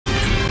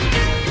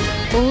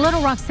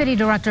Little Rock City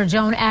Director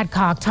Joan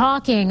Adcock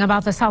talking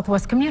about the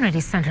Southwest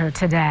Community Center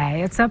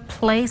today. It's a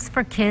place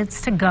for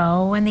kids to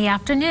go in the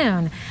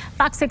afternoon.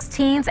 Fox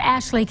 16's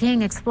Ashley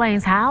King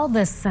explains how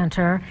this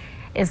center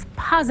is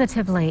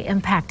positively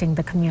impacting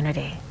the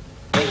community.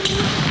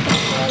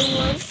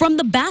 From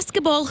the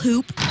basketball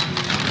hoop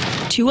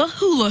to a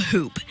hula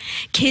hoop,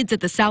 kids at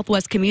the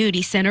Southwest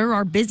Community Center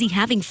are busy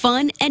having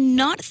fun and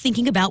not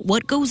thinking about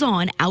what goes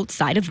on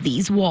outside of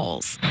these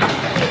walls.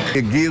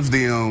 It gives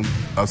them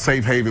a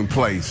safe haven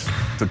place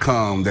to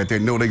come that they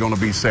know they're going to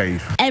be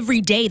safe.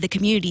 Every day the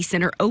community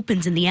center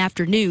opens in the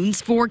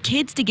afternoons for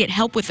kids to get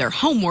help with their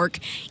homework,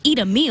 eat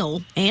a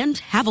meal, and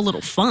have a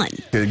little fun.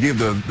 They give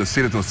the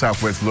citizens of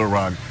Southwest Little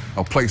Rock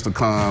a place to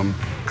come,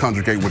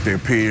 congregate with their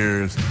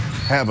peers,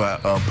 have a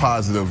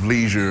positive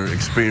leisure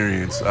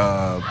experience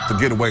to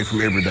get away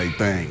from everyday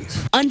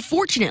things.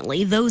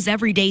 Unfortunately, those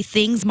everyday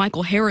things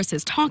Michael Harris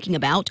is talking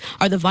about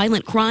are the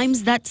violent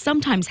crimes that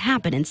sometimes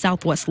happen in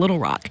Southwest Little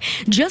Rock.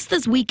 Just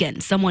this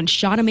weekend, someone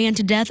shot a man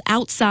to death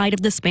outside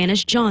of the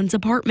Spanish John's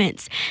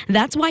apartments.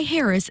 That's why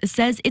Harris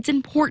says it's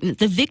important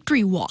the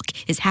Victory Walk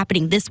is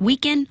happening this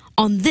weekend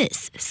on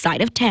this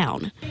side of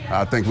town.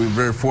 I think we're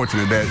very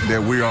fortunate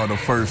that we are the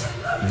first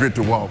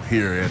Victory Walk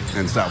here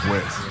in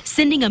Southwest.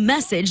 Sending a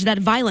message that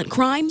violent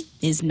crime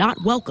is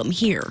not welcome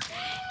here.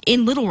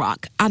 In Little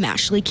Rock, I'm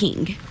Ashley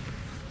King.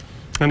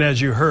 And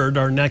as you heard,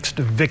 our next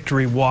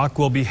Victory Walk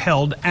will be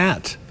held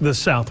at the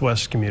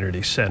Southwest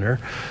Community Center.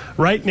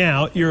 Right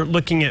now, you're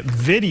looking at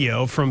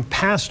video from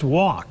past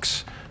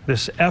walks.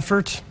 This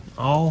effort,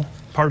 all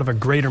part of a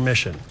greater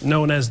mission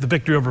known as the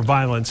Victory Over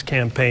Violence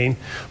campaign.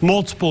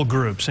 Multiple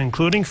groups,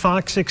 including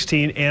Fox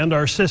 16 and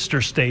our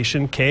sister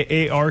station,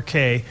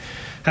 KARK,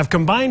 have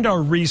combined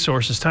our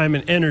resources, time,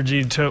 and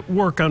energy to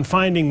work on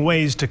finding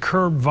ways to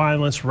curb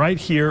violence right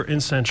here in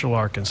Central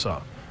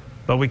Arkansas.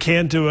 But we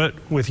can't do it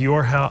with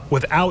your help,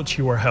 without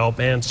your help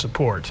and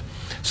support.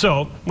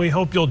 So we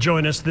hope you'll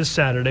join us this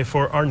Saturday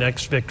for our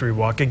next Victory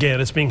Walk. Again,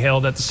 it's being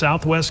held at the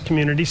Southwest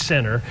Community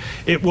Center.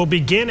 It will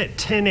begin at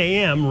 10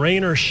 a.m.,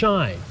 rain or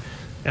shine.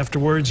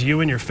 Afterwards, you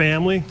and your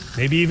family,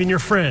 maybe even your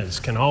friends,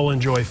 can all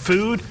enjoy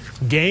food,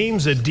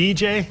 games, a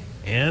DJ,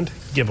 and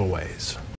giveaways.